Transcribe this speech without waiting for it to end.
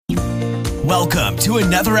Welcome to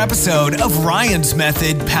another episode of Ryan's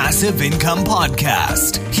Method Passive Income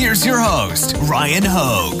Podcast. Here's your host, Ryan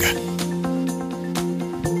Hogue.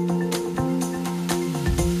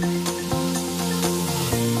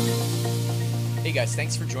 Hey guys,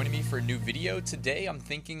 thanks for joining me for a new video. Today I'm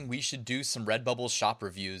thinking we should do some Redbubble shop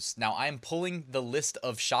reviews. Now I am pulling the list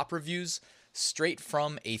of shop reviews straight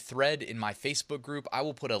from a thread in my Facebook group. I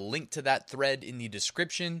will put a link to that thread in the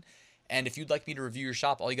description. And if you'd like me to review your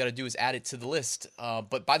shop, all you got to do is add it to the list.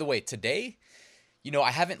 But by the way, today,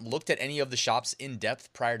 I haven't looked at any of the shops in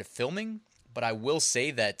depth prior to filming, but I will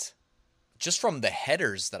say that just from the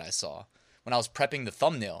headers that I saw when I was prepping the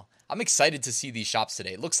thumbnail, I'm excited to see these shops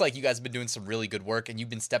today. It looks like you guys have been doing some really good work and you've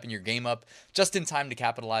been stepping your game up just in time to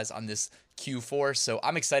capitalize on this Q4. So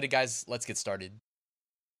I'm excited, guys. Let's get started.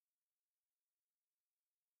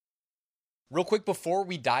 Real quick before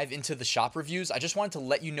we dive into the shop reviews, I just wanted to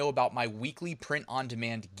let you know about my weekly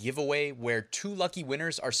print-on-demand giveaway where 2 lucky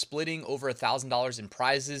winners are splitting over $1,000 in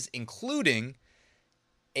prizes, including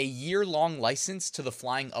a year-long license to the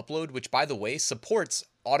Flying Upload, which, by the way, supports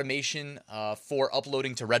automation for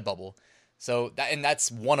uploading to Redbubble. So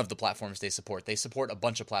that's one of the platforms they support. They support a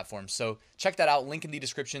bunch of platforms. So check that out. Link in the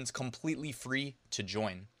description. It's completely free to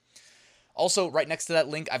join. Also, right next to that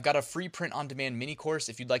link, I've got a free print-on-demand mini course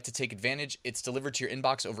if you'd like to take advantage. It's delivered to your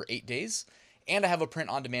inbox over 8 days. And I have a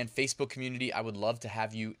print-on-demand Facebook community. I would love to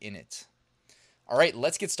have you in it. All right,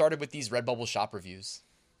 let's get started with these Redbubble shop reviews.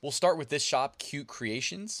 We'll start with this shop, Cute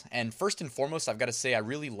Creations. And first and foremost, I've got to say I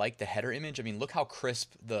really like the header image. I mean, look how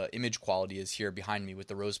crisp the image quality is here behind me with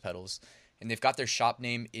the rose petals. And they've got their shop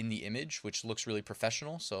name in the image, which looks really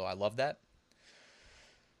professional, so I love that.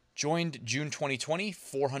 Joined June 2020,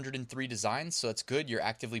 403 designs, so that's good. You're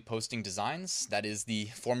actively posting designs. That is the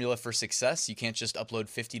formula for success. You can't just upload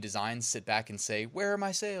 50 designs, sit back and say, where are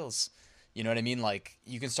my sales? You know what I mean? Like,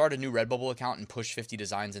 you can start a new Redbubble account and push 50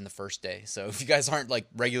 designs in the first day. So if you guys aren't like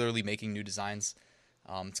regularly making new designs,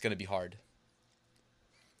 it's going to be hard.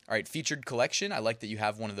 All right, featured collection. I like that you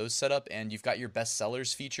have one of those set up and you've got your best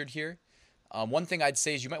sellers featured here. One thing I'd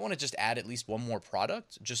say is you might want to just add at least one more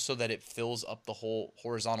product just so that it fills up the whole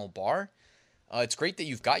horizontal bar. It's great that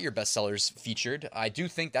you've got your bestsellers featured. I do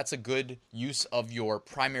think that's a good use of your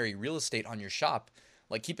primary real estate on your shop.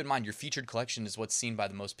 Like, keep in mind, your featured collection is what's seen by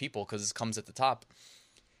the most people because it comes at the top.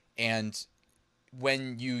 And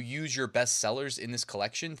when you use your bestsellers in this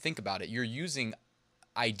collection, think about it. You're using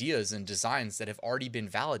ideas and designs that have already been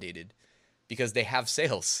validated because they have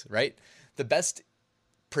sales, right? The best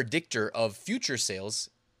predictor of future sales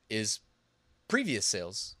is previous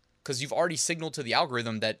sales because you've already signaled to the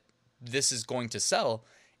algorithm that this is going to sell,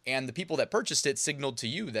 and the people that purchased it signaled to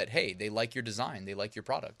you that, hey, they like your design, they like your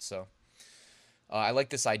product. So I like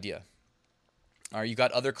this idea. All right, you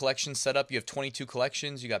got other collections set up. You have 22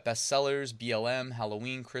 collections. You got bestsellers, BLM,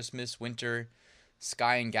 Halloween, Christmas, winter,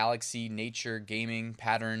 sky and galaxy, nature, gaming,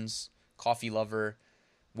 patterns, coffee lover,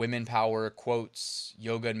 women power, quotes,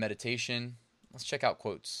 yoga and meditation. Let's check out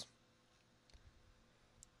quotes.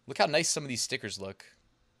 Look how nice some of these stickers look.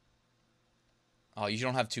 Oh, you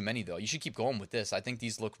don't have too many, though. You should keep going with this. I think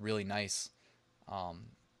these look really nice. And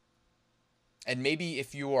maybe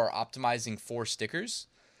if you are optimizing for stickers,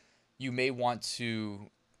 you may want to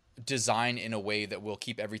design in a way that will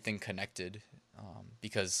keep everything connected.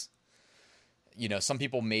 Because, some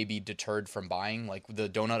people may be deterred from buying. Like the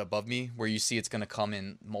donut above me, where you see it's going to come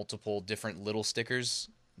in multiple different little stickers.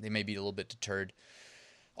 They may be a little bit deterred.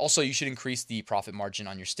 Also, you should increase the profit margin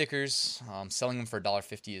on your stickers. Selling them for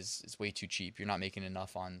 $1.50 is way too cheap. You're not making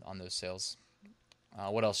enough on those sales.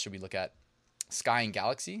 What else should we look at? Sky and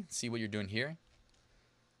Galaxy. See what you're doing here.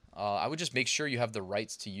 I would just make sure you have the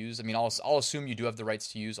rights to use. I mean, I'll assume you do have the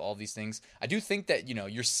rights to use all of these things. I do think that,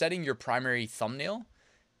 you're setting your primary thumbnail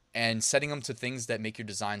and setting them to things that make your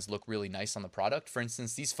designs look really nice on the product. For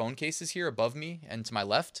instance, these phone cases here above me and to my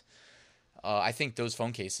left, I think those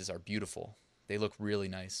phone cases are beautiful. They look really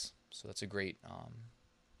nice. So that's a great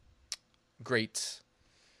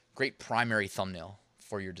primary thumbnail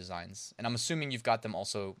for your designs. And I'm assuming you've got them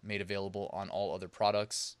also made available on all other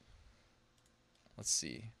products. Let's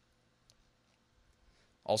see.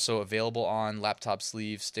 Also available on laptop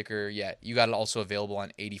sleeve, sticker. Yeah, you got it also available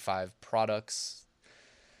on 85 products.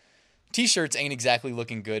 T-shirts ain't exactly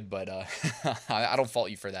looking good, but I don't fault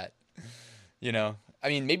you for that. I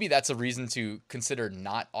mean, maybe that's a reason to consider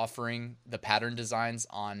not offering the pattern designs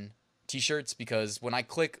on t-shirts, because when I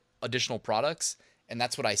click additional products and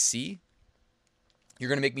that's what I see, you're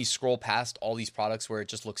going to make me scroll past all these products where it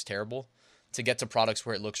just looks terrible to get to products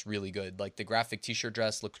where it looks really good. Like the graphic t-shirt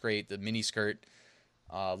dress looks great, the mini skirt,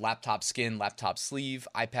 laptop skin, laptop sleeve,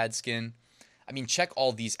 iPad skin. I mean, check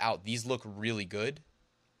all these out. These look really good.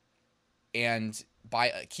 And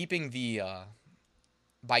by keeping the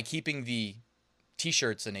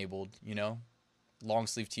t-shirts enabled, long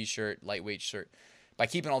sleeve t-shirt, lightweight shirt, by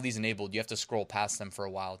keeping all these enabled, you have to scroll past them for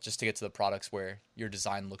a while just to get to the products where your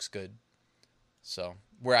design looks good. So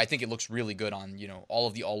where I think it looks really good on, all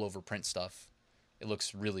of the all over print stuff, it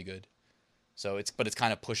looks really good. So it's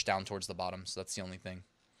kind of pushed down towards the bottom. So that's the only thing.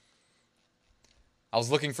 I was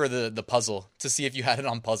looking for the puzzle to see if you had it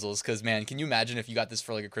on puzzles. Cause man, can you imagine if you got this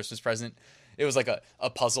for like a Christmas present? It was like a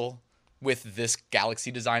puzzle with this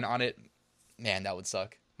galaxy design on it. Man, that would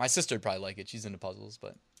suck. My sister would probably like it. She's into puzzles,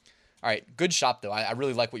 but all right. Good shop though. I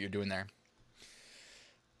really like what you're doing there.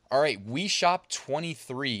 All right, We Shop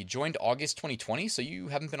 23 joined August 2020, so you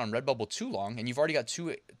haven't been on Redbubble too long, and you've already got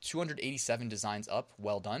 287 designs up.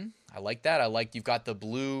 Well done. I like that. I like you've got the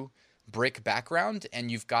blue brick background,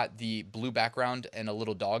 and you've got the blue background and a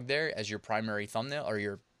little dog there as your primary thumbnail, or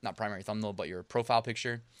your, not primary thumbnail, but your profile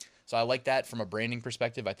picture. So I like that from a branding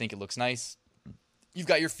perspective. I think it looks nice. You've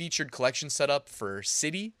got your featured collection set up for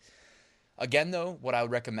City. Again, though, what I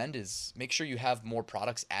would recommend is make sure you have more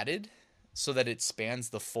products added so that it spans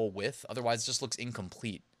the full width. Otherwise, it just looks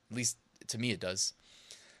incomplete. At least to me, it does.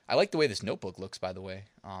 I like the way this notebook looks, by the way.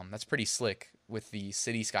 That's pretty slick with the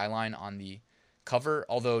city skyline on the cover.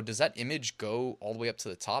 Although, does that image go all the way up to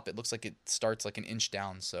the top? It looks like it starts like an inch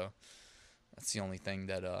down. So that's the only thing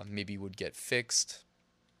that maybe would get fixed.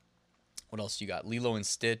 What else you got? Lilo and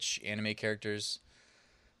Stitch, anime characters.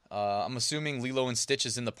 I'm assuming Lilo and Stitch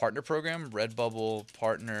is in the partner program. Redbubble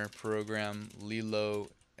partner program, Lilo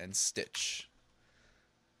and Stitch.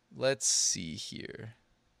 Let's see here.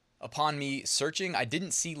 Upon me searching, I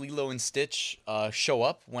didn't see Lilo and Stitch show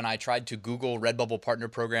up when I tried to Google Redbubble partner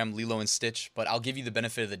program Lilo and Stitch, but I'll give you the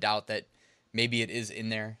benefit of the doubt that maybe it is in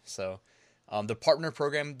there. So the partner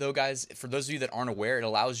program, though, guys, for those of you that aren't aware, it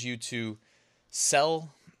allows you to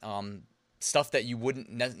sell stuff that you wouldn't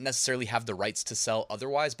necessarily have the rights to sell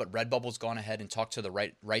otherwise, but Redbubble's gone ahead and talked to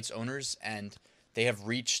the rights owners, and they have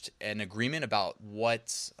reached an agreement about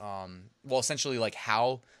what, essentially like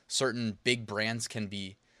how certain big brands can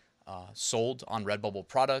be sold on Redbubble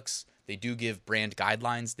products. They do give brand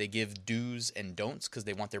guidelines. They give do's and don'ts because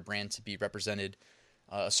they want their brand to be represented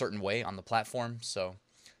a certain way on the platform. So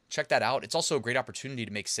check that out. It's also a great opportunity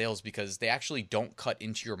to make sales because they actually don't cut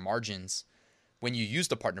into your margins when you use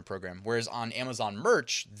the partner program. Whereas on Amazon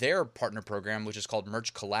Merch, their partner program, which is called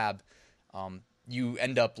Merch Collab, you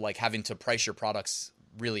end up like having to price your products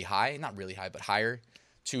really high, not really high, but higher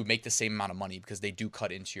to make the same amount of money because they do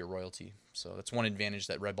cut into your royalty. So that's one advantage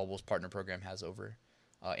that Redbubble's partner program has over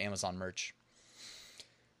Amazon Merch.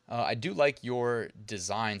 I do like your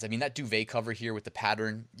designs. I mean, that duvet cover here with the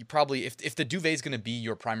pattern, you probably, if the duvet is going to be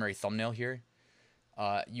your primary thumbnail here,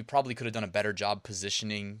 you probably could have done a better job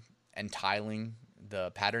positioning and tiling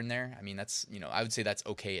the pattern there. I mean, that's, I would say that's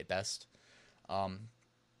okay at best.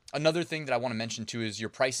 Another thing that I want to mention too is your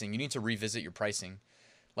pricing. You need to revisit your pricing.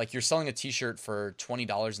 Like you're selling a t-shirt for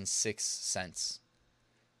 $20.06.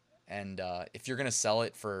 And if you're going to sell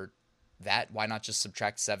it for that, why not just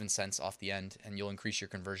subtract 7 cents off the end and you'll increase your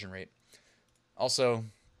conversion rate. Also,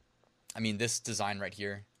 I mean, this design right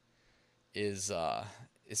here is,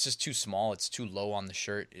 it's just too small. It's too low on the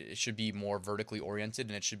shirt. It should be more vertically oriented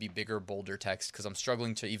and it should be bigger, bolder text because I'm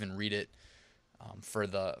struggling to even read it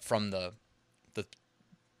from the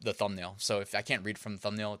thumbnail. So if I can't read from the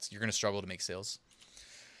thumbnail, you're going to struggle to make sales.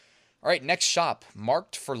 All right, next shop,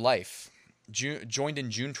 Marked for Life. Joined in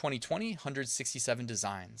June 2020, 167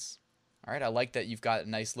 designs. All right, I like that you've got a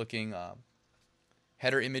nice looking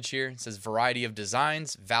header image here. It says variety of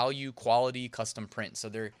designs, value, quality, custom print. So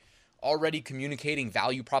they're already communicating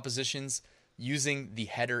value propositions using the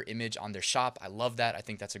header image on their shop. I love that. I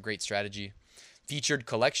think that's a great strategy. Featured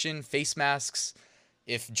collection, face masks.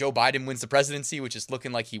 If Joe Biden wins the presidency, which is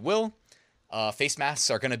looking like he will, face masks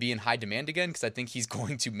are going to be in high demand again because I think he's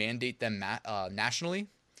going to mandate them nationally.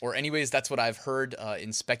 Or anyways, that's what I've heard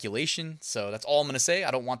in speculation. So that's all I'm going to say. I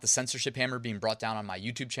don't want the censorship hammer being brought down on my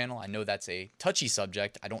YouTube channel. I know that's a touchy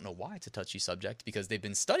subject. I don't know why it's a touchy subject because they've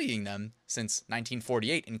been studying them since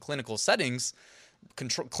 1948 in clinical settings,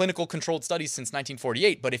 clinical controlled studies since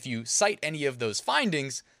 1948. But if you cite any of those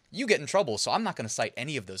findings, you get in trouble. So I'm not going to cite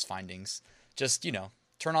any of those findings. Just,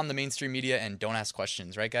 turn on the mainstream media and don't ask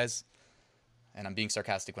questions, right, guys? And I'm being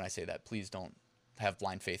sarcastic when I say that. Please don't have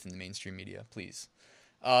blind faith in the mainstream media, please.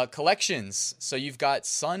 Collections. So you've got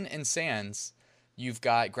Sun and Sands. You've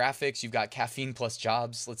got graphics. You've got Caffeine plus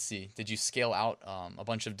Jobs. Let's see. Did you scale out a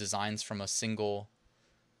bunch of designs from a single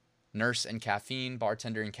Nurse and Caffeine,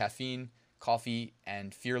 Bartender and Caffeine, Coffee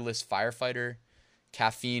and Fearless Firefighter,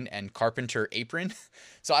 caffeine and carpenter apron.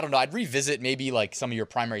 So I don't know. I'd revisit maybe like some of your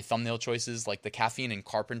primary thumbnail choices, like the caffeine and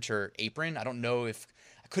carpenter apron. I don't know if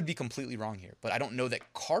I could be completely wrong here, but I don't know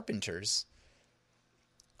that carpenters,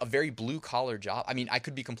 a very blue collar job. I mean, I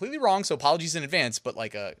could be completely wrong, so apologies in advance, but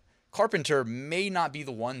like a carpenter may not be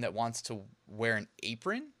the one that wants to wear an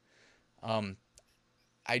apron.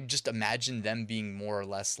 I just imagine them being more or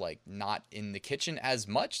less like not in the kitchen as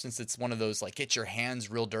much, since it's one of those like get your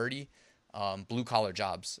hands real dirty, blue collar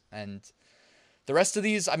jobs. And the rest of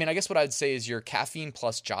these, I mean, I guess what I'd say is your caffeine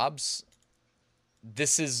plus jobs.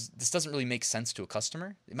 This doesn't really make sense to a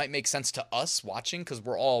customer. It might make sense to us watching because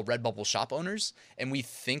we're all Redbubble shop owners and we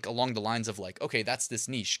think along the lines of like, okay, that's this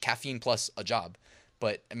niche, caffeine plus a job.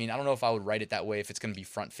 But I mean, I don't know if I would write it that way if it's going to be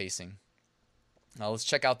front facing. Let's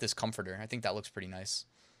check out this comforter. I think that looks pretty nice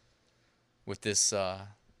with this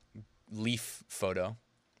leaf photo.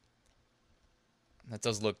 That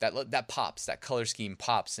does look, that pops, that color scheme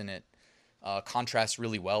pops, and it contrasts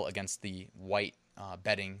really well against the white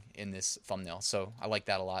bedding in this thumbnail. So I like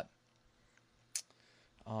that a lot.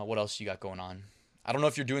 What else you got going on? I don't know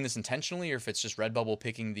if you're doing this intentionally or if it's just Redbubble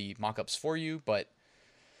picking the mock-ups for you, but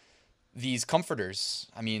these comforters,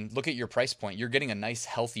 I mean, look at your price point. You're getting a nice,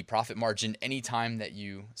 healthy profit margin anytime that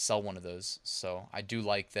you sell one of those. So I do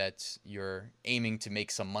like that you're aiming to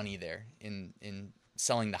make some money there in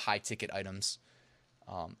selling the high-ticket items,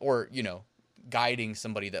 or, you know, guiding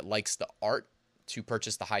somebody that likes the art to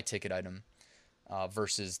purchase the high-ticket item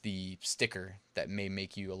versus the sticker that may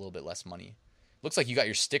make you a little bit less money. Looks like you got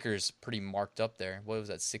your stickers pretty marked up there. What was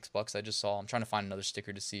that, $6 I just saw? I'm trying to find another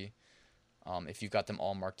sticker to see if you've got them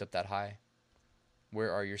all marked up that high.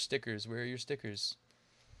 Where are your stickers? Where are your stickers?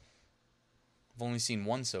 I've only seen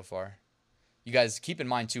one so far. You guys keep in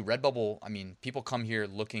mind too, Redbubble, I mean, people come here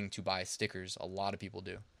looking to buy stickers. A lot of people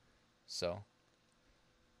do. So,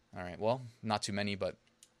 all right, well, not too many, but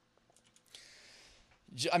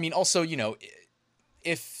I mean, also, you know,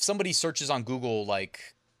 if somebody searches on Google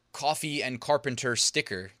like coffee and carpenter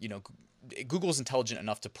sticker, you know, Google's intelligent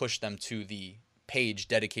enough to push them to the page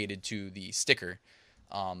dedicated to the sticker,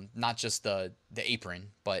 not just the apron.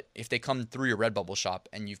 But if they come through your Redbubble shop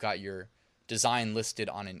and you've got your design listed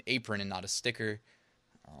on an apron and not a sticker,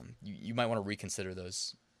 you might want to reconsider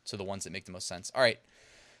those to the ones that make the most sense. All right,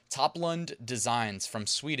 Toplund Designs from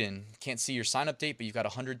Sweden. Can't see your sign up date, but you've got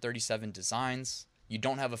 137 designs. You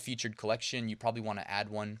don't have a featured collection. You probably want to add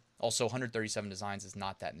one. Also, 137 designs is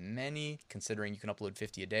not that many, considering you can upload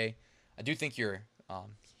 50 a day. I do think your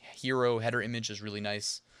hero header image is really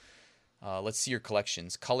nice. Let's see your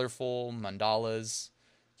collections. Colorful, mandalas,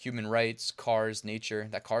 human rights, cars, nature.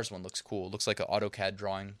 That cars one looks cool. It looks like an AutoCAD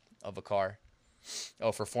drawing of a car.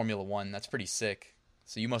 Oh, for Formula One. That's pretty sick.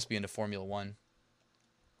 So you must be into Formula One.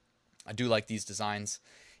 I do like these designs.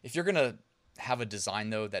 If you're going to have a design,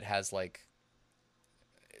 though, that has like,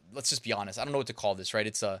 let's just be honest, I don't know what to call this, right?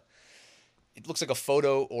 It looks like a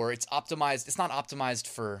photo, or it's optimized. It's not optimized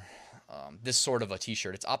for this sort of a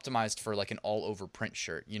t-shirt. It's optimized for like an all-over print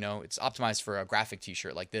shirt, you know? It's optimized for a graphic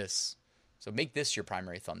t-shirt like this. So make this your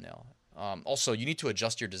primary thumbnail. Also, you need to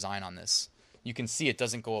adjust your design on this. You can see it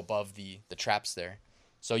doesn't go above the traps there.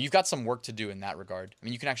 So you've got some work to do in that regard. I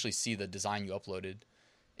mean, you can actually see the design you uploaded.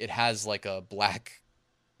 It has like a black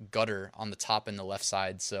gutter on the top and the left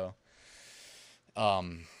side, so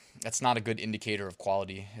that's not a good indicator of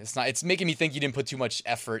quality. It's making me think you didn't put too much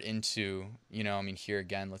effort into, you know, I mean, here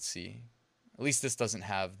again, let's see. At least this doesn't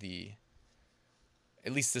have that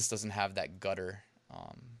gutter.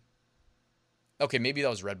 Okay, maybe that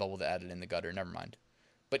was Redbubble that added in the gutter. Never mind.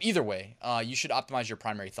 But either way, you should optimize your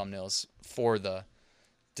primary thumbnails for the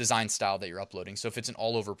design style that you're uploading. So if it's an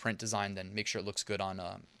all-over print design, then make sure it looks good on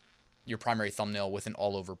your primary thumbnail with an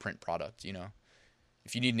all-over print product, you know.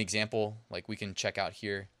 If you need an example, like we can check out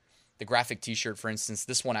here. The graphic t-shirt, for instance,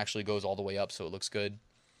 this one actually goes all the way up, so it looks good.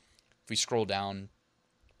 If we scroll down,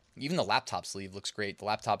 even the laptop sleeve looks great. The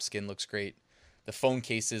laptop skin looks great. The phone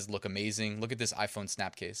cases look amazing. Look at this iPhone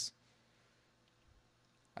snap case.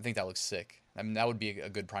 I think that looks sick. I mean, that would be a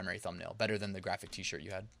good primary thumbnail, better than the graphic t-shirt you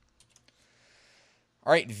had.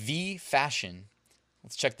 All right, V Fashion.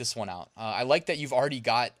 Let's check this one out. I like that you've already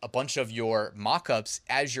got a bunch of your mock-ups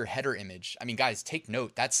as your header image. I mean, guys, take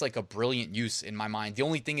note. That's like a brilliant use in my mind. The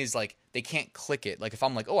only thing is like they can't click it. Like if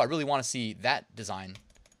I'm like, oh, I really want to see that design,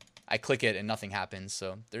 I click it and nothing happens.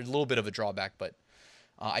 So there's a little bit of a drawback, but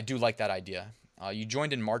I do like that idea. You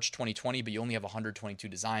joined in March 2020, but you only have 122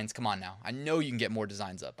 designs. Come on now. I know you can get more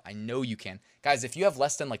designs up. I know you can. Guys, if you have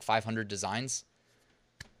less than like 500 designs,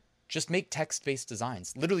 just make text-based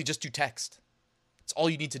designs. Literally just do text. It's all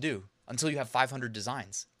you need to do until you have 500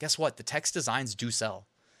 designs. Guess what? The text designs do sell.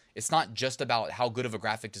 It's not just about how good of a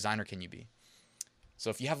graphic designer can you be. So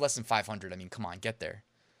if you have less than 500, I mean, come on, get there.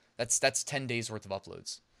 That's 10 days worth of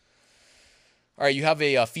uploads. All right, you have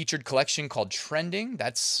a featured collection called Trending.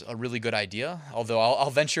 That's a really good idea. Although I'll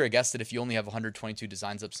venture a guess that if you only have 122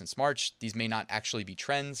 designs up since March, these may not actually be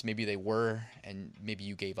trends. Maybe they were, and maybe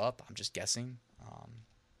you gave up. I'm just guessing.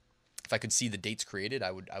 If I could see the dates created,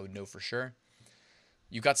 I would know for sure.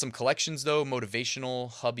 You've got some collections though: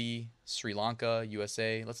 motivational, hubby, Sri Lanka,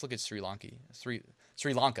 USA. Let's look at Sri Lanka.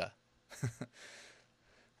 Sri Lanka.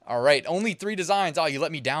 All right, only 3 designs. Oh, you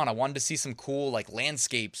let me down. I wanted to see some cool like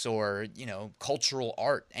landscapes or, cultural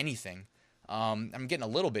art, anything. I'm getting a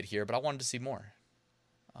little bit here, but I wanted to see more.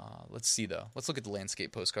 Let's see though. Let's look at the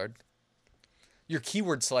landscape postcard. Your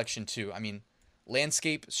keyword selection too. I mean,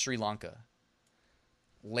 landscape Sri Lanka.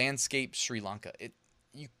 Landscape Sri Lanka.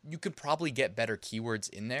 You could probably get better keywords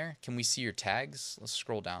in there. Can we see your tags? Let's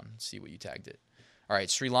scroll down and see what you tagged it. All right,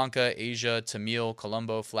 Sri Lanka, Asia, Tamil,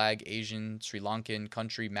 Colombo, flag, Asian, Sri Lankan,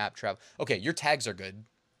 country, map, travel. Okay, your tags are good.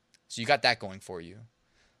 So you got that going for you.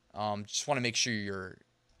 Just want to make sure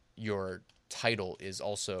your title is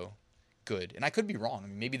also good. And I could be wrong. I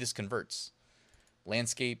mean, maybe this converts.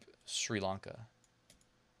 Landscape, Sri Lanka.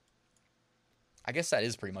 I guess that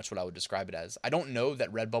is pretty much what I would describe it as. I don't know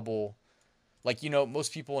that Redbubble,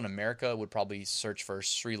 most people in America would probably search for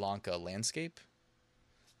Sri Lanka landscape,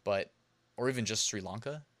 or even just Sri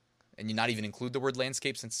Lanka, and you not even include the word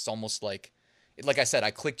landscape, since it's almost like I said, I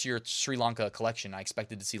clicked your Sri Lanka collection. I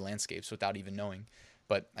expected to see landscapes without even knowing,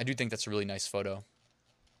 but I do think that's a really nice photo.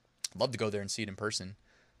 I'd love to go there and see it in person.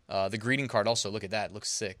 The greeting card also, look at that. It looks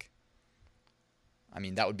sick. I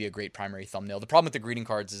mean, that would be a great primary thumbnail. The problem with the greeting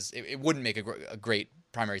cards is it wouldn't make a great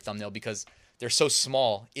primary thumbnail because they're so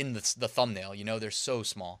small in the thumbnail, they're so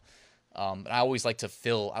small. And I always like to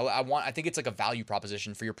fill. I think it's like a value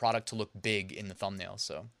proposition for your product to look big in the thumbnail.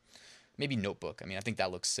 So maybe notebook. I mean, I think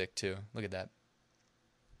that looks sick too. Look at that.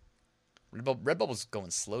 Redbubble's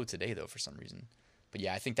going slow today though for some reason. But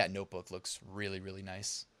yeah, I think that notebook looks really, really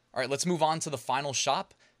nice. All right, let's move on to the final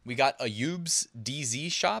shop. We got Ayub's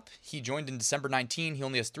DZ shop. He joined in December 19. He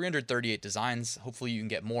only has 338 designs. Hopefully you can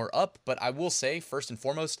get more up. But I will say, first and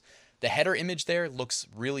foremost, the header image there looks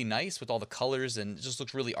really nice with all the colors and it just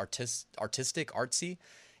looks really artistic, artsy.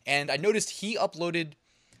 And I noticed he uploaded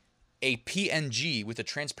a PNG with a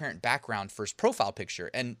transparent background for his profile picture.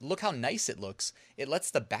 And look how nice it looks. It lets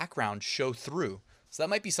the background show through. So that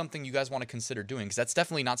might be something you guys want to consider doing, because that's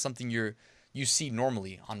definitely not something you see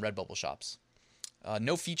normally on Redbubble shops.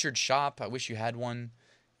 No featured shop. I wish you had one.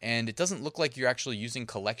 And it doesn't look like you're actually using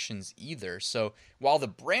collections either. So while the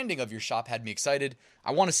branding of your shop had me excited,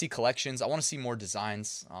 I want to see collections. I want to see more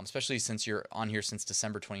designs, especially since you're on here since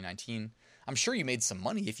December 2019. I'm sure you made some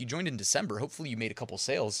money. If you joined in December, hopefully you made a couple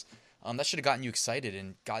sales. That should have gotten you excited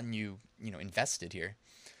and gotten you, invested here.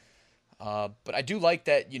 But I do like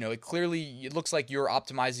that, it looks like you're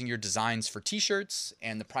optimizing your designs for t-shirts,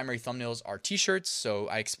 and the primary thumbnails are t-shirts. So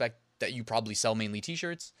I expect that you probably sell mainly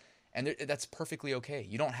t-shirts. And that's perfectly okay.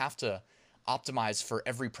 You don't have to optimize for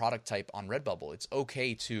every product type on Redbubble. It's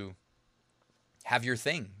okay to have your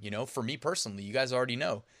thing. For me personally, you guys already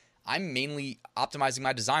know, I'm mainly optimizing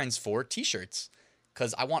my designs for t-shirts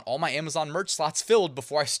because I want all my Amazon merch slots filled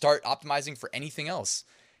before I start optimizing for anything else.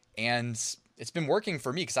 And it's been working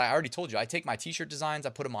for me because I already told you, I take my t-shirt designs,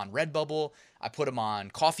 I put them on Redbubble, I put them on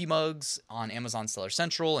coffee mugs, on Amazon Seller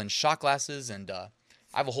Central, and shot glasses, and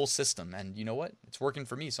I have a whole system, and you know what? It's working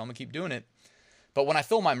for me, so I'm going to keep doing it. But when I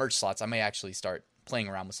fill my merch slots, I may actually start playing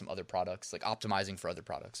around with some other products, like optimizing for other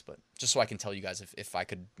products, but just so I can tell you guys if I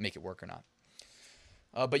could make it work or not.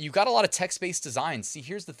 But you've got a lot of text-based designs. See,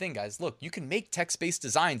 here's the thing, guys. Look, you can make text-based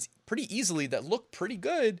designs pretty easily that look pretty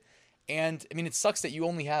good, and, I mean, it sucks that you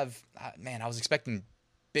only have, I was expecting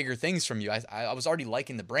bigger things from you. I was already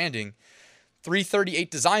liking the branding.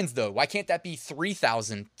 338 designs though. Why can't that be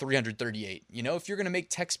 3,338? If you're going to make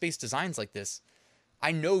text-based designs like this,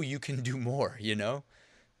 I know you can do more,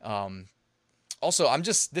 Also,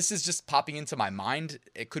 this is just popping into my mind.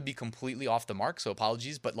 It could be completely off the mark, so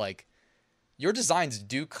apologies, but your designs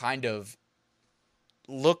do kind of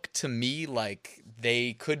look to me like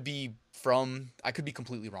they could be I could be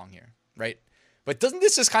completely wrong here, right? But doesn't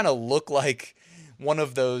this just kind of look like one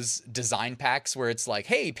of those design packs where it's like,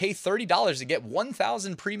 hey, pay $30 to get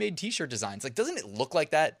 1,000 pre-made t-shirt designs? Doesn't it look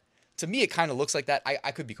like that? To me, it kind of looks like that.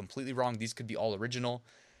 I could be completely wrong. These could be all original.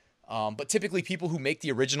 But typically people who make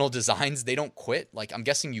the original designs, they don't quit. I'm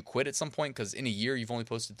guessing you quit at some point because in a year you've only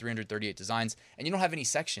posted 338 designs and you don't have any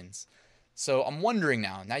sections. So I'm wondering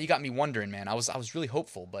now you got me wondering, man. I was really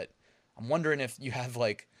hopeful, but I'm wondering if you have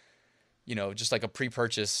just a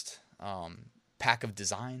pre-purchased pack of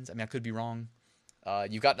designs. I mean, I could be wrong.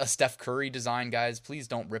 You got a Steph Curry design, guys. Please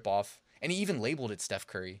don't rip off. And he even labeled it Steph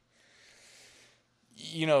Curry.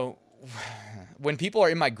 You know, when people are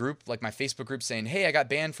in my group, like my Facebook group, saying, hey, I got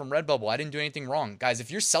banned from Redbubble, I didn't do anything wrong. Guys, if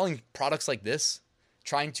you're selling products like this,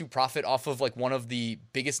 trying to profit off of like one of the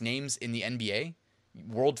biggest names in the NBA,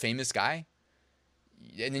 world famous guy,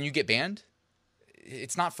 and then you get banned,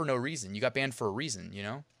 it's not for no reason. You got banned for a reason, you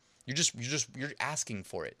know? You're asking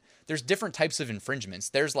for it. There's different types of infringements.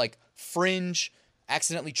 There's like fringe,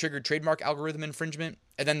 accidentally triggered trademark algorithm infringement.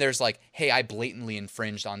 And then there's like, hey, I blatantly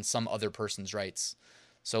infringed on some other person's rights.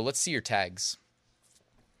 So let's see your tags.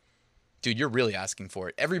 Dude, you're really asking for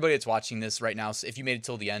it. Everybody that's watching this right now, if you made it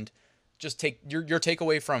till the end, just take your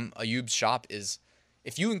takeaway from Ayub's shop is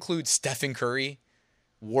if you include Stephen Curry,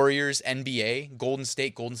 Warriors, NBA, Golden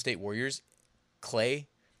State Warriors, Clay,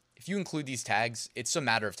 if you include these tags, it's a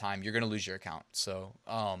matter of time. You're going to lose your account. So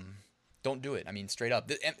don't do it. I mean, straight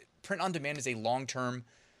up. Print on demand is a long-term,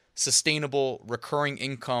 sustainable, recurring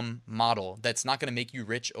income model that's not going to make you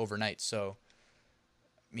rich overnight. So,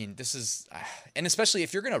 I mean, this is, and especially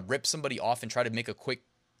if you're going to rip somebody off and try to make a quick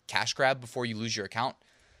cash grab before you lose your account,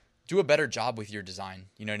 do a better job with your design.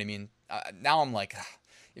 You know what I mean? Now I'm like,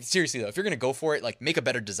 seriously though, if you're going to go for it, like make a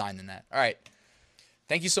better design than that. All right.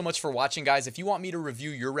 Thank you so much for watching, guys. If you want me to review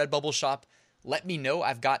your Redbubble shop, let me know.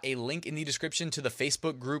 I've got a link in the description to the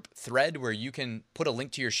Facebook group thread where you can put a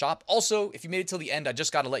link to your shop. Also, if you made it till the end, I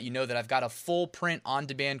just got to let you know that I've got a full print on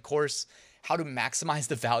demand course, how to maximize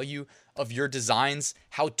the value of your designs,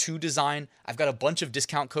 how to design. I've got a bunch of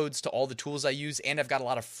discount codes to all the tools I use, and I've got a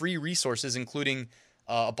lot of free resources, including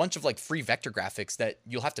a bunch of like free vector graphics that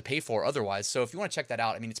you'll have to pay for otherwise. So if you want to check that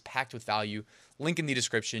out, I mean, it's packed with value. Link in the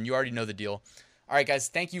description. You already know the deal. All right, guys,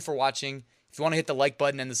 thank you for watching. If you want to hit the like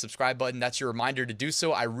button and the subscribe button, that's your reminder to do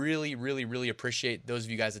so. I really, really, really appreciate those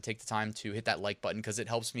of you guys that take the time to hit that like button because it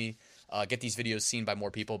helps me get these videos seen by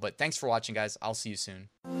more people. But thanks for watching, guys. I'll see you soon.